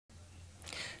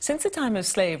Since the time of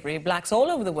slavery, blacks all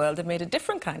over the world have made a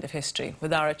different kind of history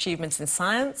with our achievements in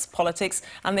science, politics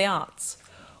and the arts.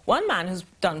 One man who's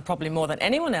done probably more than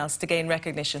anyone else to gain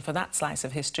recognition for that slice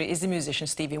of history is the musician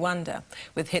Stevie Wonder,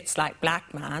 with hits like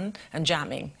Black Man and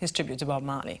Jamming, his tribute to Bob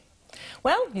Marley.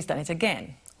 Well, he's done it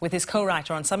again, with his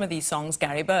co-writer on some of these songs,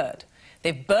 Gary Byrd.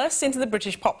 They've burst into the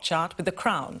British pop chart with The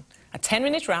Crown, a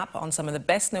 10-minute rap on some of the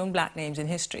best-known black names in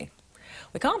history.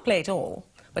 We can't play it all,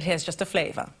 but here's just a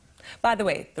flavour. By the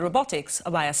way, the Robotics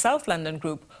are by a South London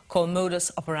group called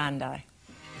Modus Operandi.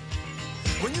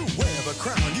 When you wear the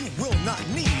crown, you will not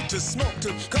need to smoke to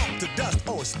come to dust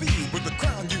or speed. With the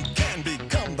crown, you can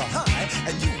become the high,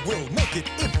 and you will make it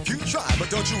if you try. But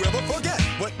don't you ever forget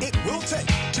what it will take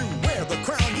to wear the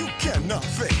crown. You cannot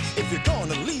fake. If you're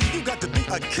gonna lead, you got to be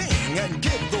a king and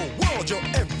give the world your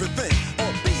everything.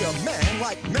 Or be a man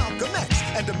like Malcolm X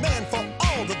and demand for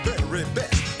all the very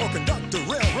best. Or conduct a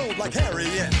railroad like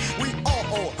Harriet. We all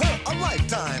owe her a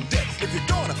lifetime debt. If you're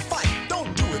gonna fight,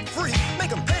 don't do it free.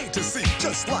 Make them pay to see,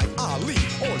 just like Ali.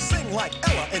 Or sing like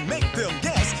Ella and make them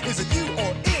guess. Is it you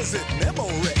or is it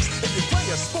Memorex? If you play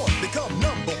a sport, become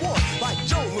 #1 like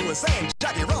Joe Louis and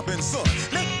Jackie Robinson.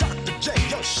 Make Dr. J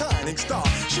your shining star.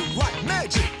 Shoot like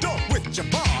magic, dunk with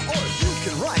Jabbar. Or if you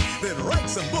can write, then write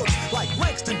some books like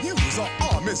Langston Hughes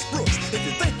or Miss Brooks. If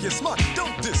you think you're smart,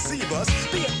 don't deceive us.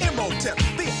 Be an Imhotep,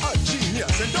 be a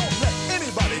genius. And don't let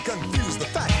anybody confuse the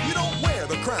fact you don't wear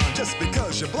the crown just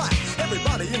because you're black.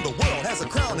 Everybody in the world has a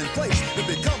crown in place that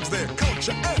becomes their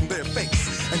culture and their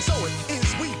face. And so it is,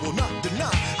 we will not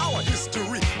deny our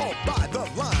history or by the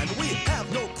line. We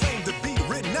have no claim to be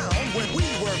renowned when we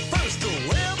were first to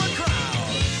wear the crown.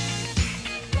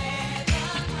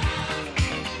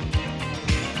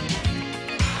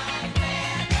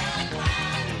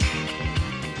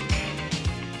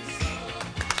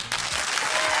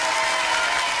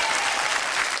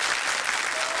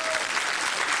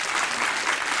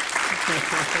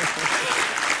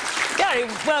 Gary,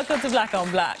 welcome to Black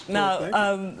on Black.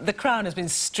 Now, The Crown has been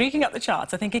streaking up the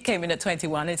charts. I think it came in at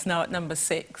 21. It's now at number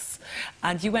 6.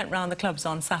 And you went round the clubs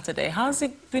on Saturday. How's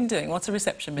it been doing? What's the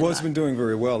reception been like? Well, it's been doing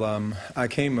very well. I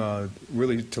came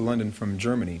really to London from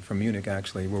Germany, from Munich,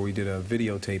 actually, where we did a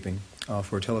videotaping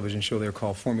for a television show there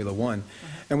called Formula One.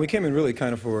 And we came in really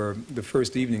kind of for the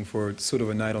first evening for sort of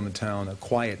a night on the town, a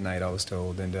quiet night, I was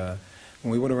told. And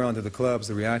when we went around to the clubs,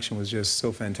 the reaction was just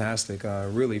so fantastic,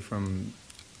 really from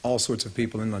all sorts of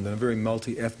people in London, a very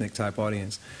multi-ethnic type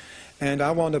audience. And I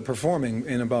wound up performing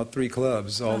in about 3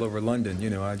 clubs all over London.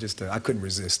 You know, I couldn't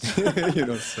resist. You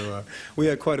know, so we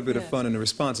had quite a bit of fun, and the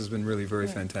response has been really very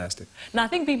fantastic. Now, I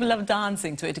think people love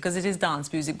dancing to it because it is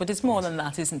dance music, but it's more than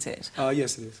that, isn't it?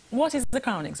 Yes, it is. What is The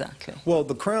Crown exactly? Well,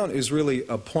 The Crown is really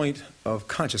a point of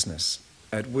consciousness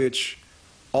at which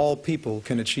all people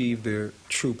can achieve their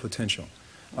true potential.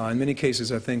 In many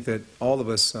cases, I think that all of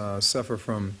us suffer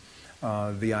from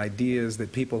the ideas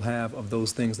that people have of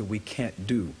those things that we can't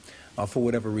do for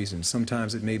whatever reason.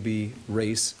 Sometimes it may be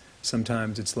race,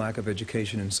 sometimes it's lack of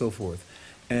education and so forth.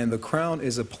 And The Crown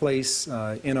is a place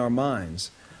in our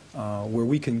minds where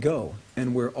we can go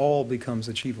and where all becomes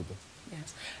achievable.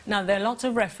 Yes. Now, there are lots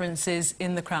of references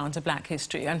in The Crown to black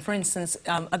history. And for instance,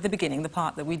 at the beginning, the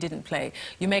part that we didn't play,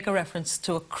 you make a reference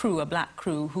to a crew, a black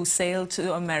crew, who sailed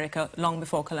to America long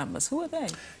before Columbus. Who are they?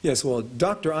 Yes, well,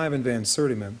 Dr. Ivan Van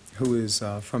Sertima, who is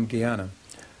from Guyana,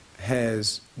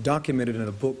 has documented in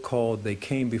a book called They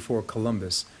Came Before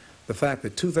Columbus the fact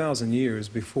that 2,000 years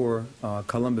before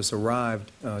Columbus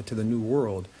arrived to the New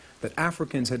World, that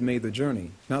Africans had made the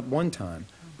journey, not one time,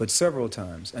 but several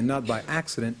times, and not by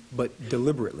accident, but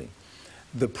deliberately.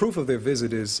 The proof of their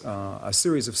visit is a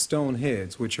series of stone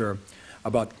heads, which are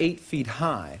about 8 feet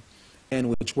high, and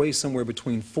which weigh somewhere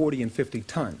between 40 and 50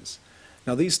 tons.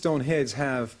 Now, these stone heads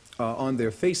have on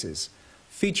their faces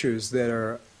features that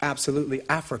are absolutely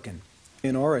African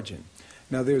in origin.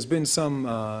 Now, there's been some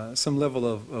level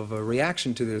of a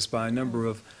reaction to this by a number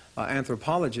of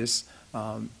anthropologists,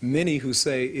 many who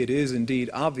say it is indeed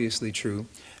obviously true,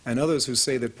 and others who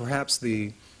say that perhaps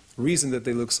the reason that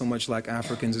they look so much like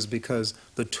Africans is because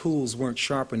the tools weren't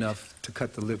sharp enough to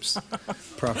cut the lips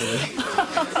properly.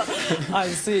 I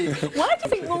see. Why do you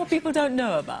think more people don't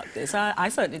know about this? I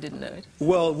certainly didn't know it.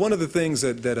 Well, one of the things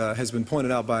that has been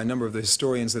pointed out by a number of the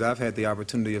historians that I've had the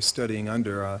opportunity of studying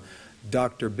under,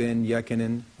 Dr. Ben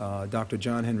Yekinen, Dr.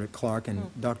 John Henrik Clark,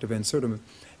 and Dr. Van Sertima,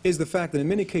 is the fact that in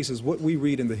many cases what we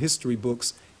read in the history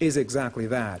books is exactly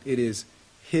that. It is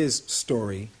his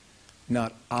story,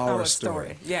 not our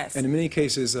story. Yes. And in many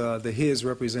cases, the his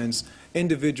represents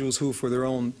individuals who, for their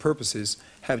own purposes,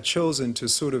 have chosen to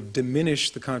sort of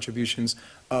diminish the contributions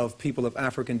of people of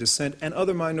African descent and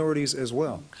other minorities as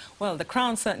well. Well, The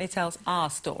Crown certainly tells our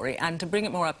story, and to bring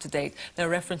it more up to date, there are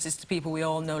references to people we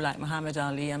all know like Muhammad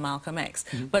Ali and Malcolm X.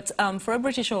 But for a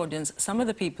British audience, some of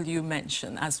the people you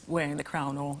mention as wearing the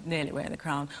crown or nearly wearing the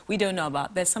crown, we don't know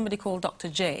about. There's somebody called Dr.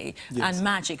 J and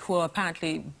Magic, who are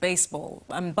apparently baseball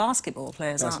and basketball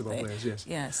players, aren't they? Basketball players, yes.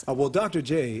 Yes. Well, Dr.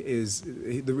 J is,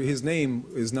 his name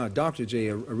is not Dr. J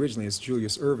originally, it's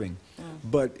Julius Irving.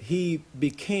 But he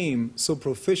became so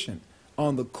proficient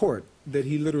on the court that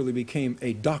he literally became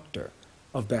a doctor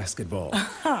of basketball.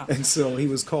 And so he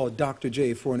was called Dr.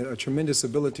 J for a tremendous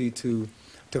ability to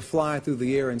fly through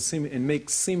the air and make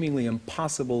seemingly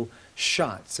impossible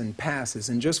shots and passes,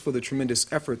 and just for the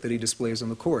tremendous effort that he displays on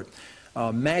the court.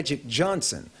 Magic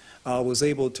Johnson was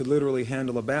able to literally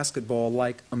handle a basketball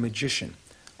like a magician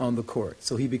on the court.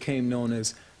 So he became known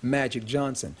as Magic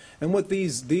Johnson. And what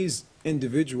these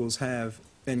individuals have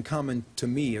in common to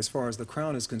me, as far as the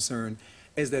Crown is concerned,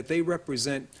 is that they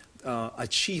represent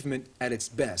achievement at its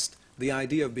best. The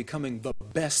idea of becoming the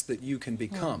best that you can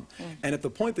become. And at the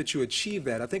point that you achieve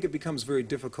that, I think it becomes very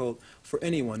difficult for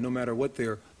anyone, no matter what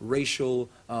their racial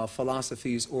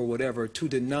philosophies or whatever, to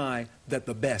deny that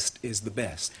the best is the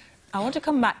best. I want to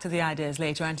come back to the ideas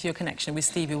later and to your connection with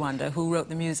Stevie Wonder, who wrote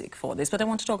the music for this, but I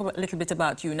want to talk a little bit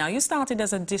about you. Now, you started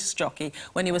as a disc jockey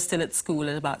when you were still at school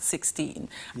at about 16,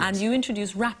 and you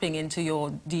introduced rapping into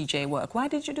your DJ work. Why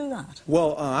did you do that?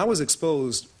 Well, I was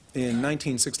exposed in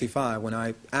 1965, when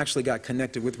I actually got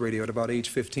connected with radio at about age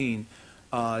 15,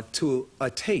 to a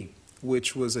tape,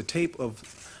 which was a tape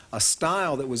of a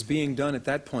style that was being done at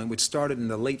that point, which started in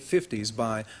the late 50s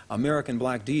by American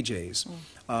black DJs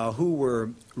who were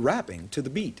rapping to the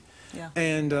beat. Yeah.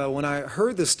 And when I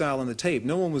heard this style on the tape,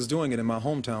 no one was doing it in my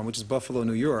hometown, which is Buffalo,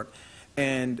 New York,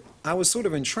 and I was sort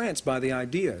of entranced by the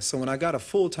idea. So when I got a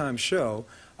full-time show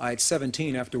at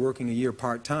 17, after working a year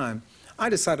part-time, I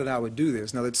decided I would do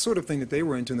this. Now, the sort of thing that they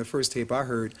were into in the first tape I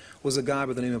heard was a guy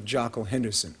by the name of Jocko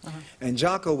Henderson. And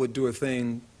Jocko would do a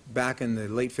thing back in the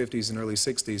late 50s and early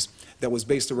 60s that was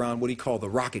based around what he called the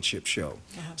rocket ship show.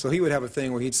 So he would have a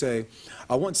thing where he'd say,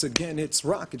 once again it's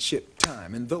rocket ship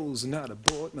time, and those not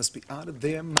aboard must be out of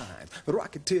their minds. The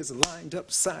rocketeers are lined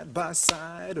up side by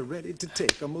side, ready to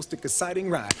take a most exciting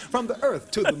ride. From the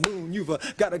earth to the moon, you've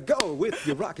got to go with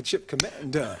your rocket ship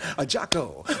commander.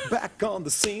 Jocko, back on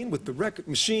the scene with the record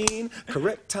machine.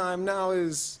 Correct time now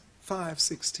is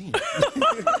 5:16.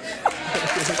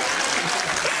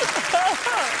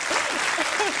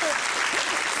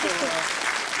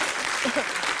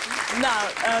 Now,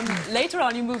 later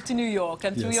on you moved to New York,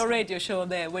 and through your radio show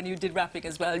there, when you did rapping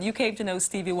as well, you came to know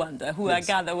Stevie Wonder, who I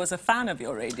gather was a fan of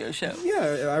your radio show.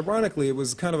 Yeah, ironically, it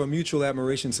was kind of a mutual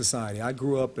admiration society. I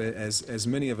grew up, as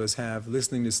many of us have,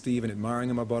 listening to Steve and admiring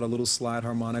him. I bought a little slide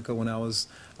harmonica when I was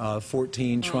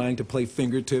 14, trying to play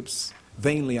fingertips,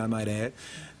 vainly I might add.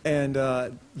 And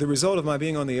the result of my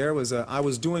being on the air was I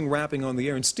was doing rapping on the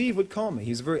air, and Steve would call me.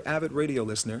 He's a very avid radio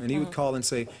listener, and he would call and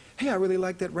say, hey, I really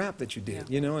like that rap that you did,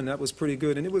 you know, and that was pretty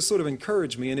good. And it was sort of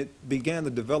encouraged me, and it began the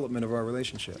development of our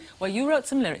relationship. Well, you wrote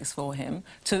some lyrics for him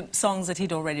to songs that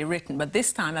he'd already written, but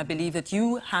this time I believe that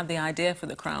you had the idea for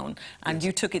The Crown, and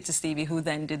you took it to Stevie, who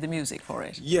then did the music for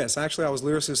it. Yes, actually I was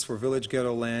lyricist for Village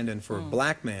Ghetto Land and for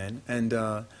Black Man, and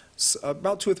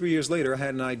about 2 or 3 years later I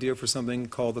had an idea for something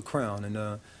called The Crown,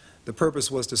 and the purpose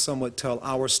was to somewhat tell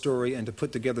our story and to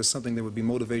put together something that would be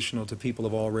motivational to people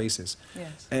of all races.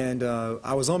 Yes. And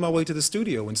I was on my way to the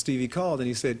studio when Stevie called, and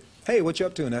he said, hey, what you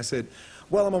up to? And I said,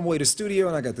 well, I'm on my way to the studio,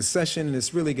 and I got the session, and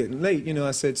it's really getting late, you know.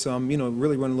 I said, so I'm, you know,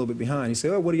 really running a little bit behind. He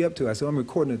said, oh, what are you up to? I said, I'm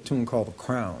recording a tune called The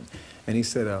Crown. And he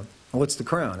said, what's The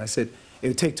Crown? I said, it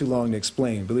would take too long to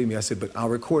explain, believe me. I said, but I'll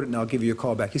record it and I'll give you a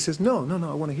call back. He says, no,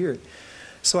 I want to hear it.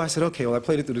 So I said, okay, well, I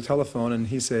played it through the telephone, and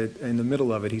he said, in the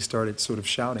middle of it, he started sort of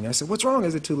shouting. I said, what's wrong?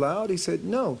 Is it too loud? He said,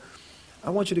 no, I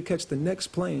want you to catch the next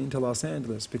plane to Los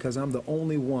Angeles because I'm the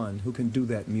only one who can do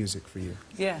that music for you.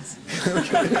 Yes.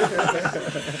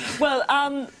 Well,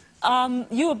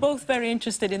 you are both very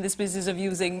interested in this business of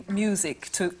using music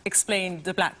to explain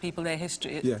to black people their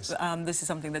history. Yes. This is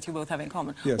something that you both have in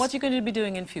common. Yes. What are you going to be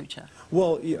doing in future?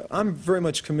 Well, yeah, I'm very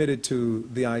much committed to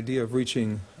the idea of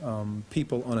reaching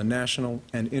people on a national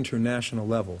and international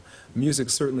level. Music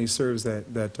certainly serves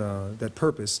that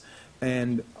purpose,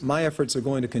 and my efforts are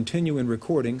going to continue in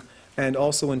recording and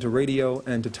also into radio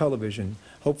and to television,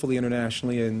 hopefully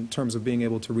internationally, in terms of being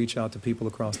able to reach out to people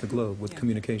across the globe with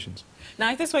communications.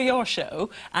 Now, if this were your show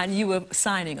and you were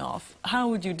signing off, how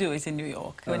would you do it in New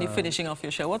York when you're finishing off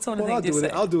your show? What sort of thing do you say?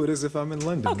 I'll do it as if I'm in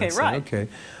London. Okay, right. Okay.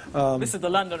 This is the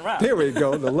London rap. Here we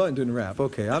go, the London rap.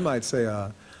 Okay, I might say,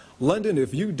 London,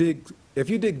 if you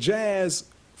dig jazz,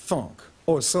 funk,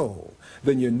 or soul,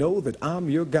 then you know that I'm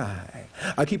your guy.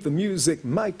 I keep the music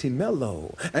mighty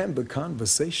mellow and the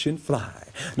conversation fly.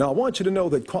 Now, I want you to know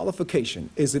that qualification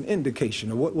is an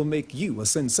indication of what will make you a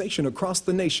sensation across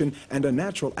the nation and a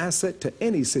natural asset to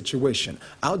any situation.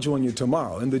 I'll join you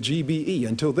tomorrow in the GBE.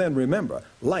 Until then, remember,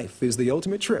 life is the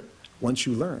ultimate trip once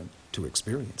you learn to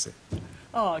experience it.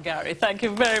 Oh, Gary, thank you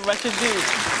very much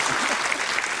indeed.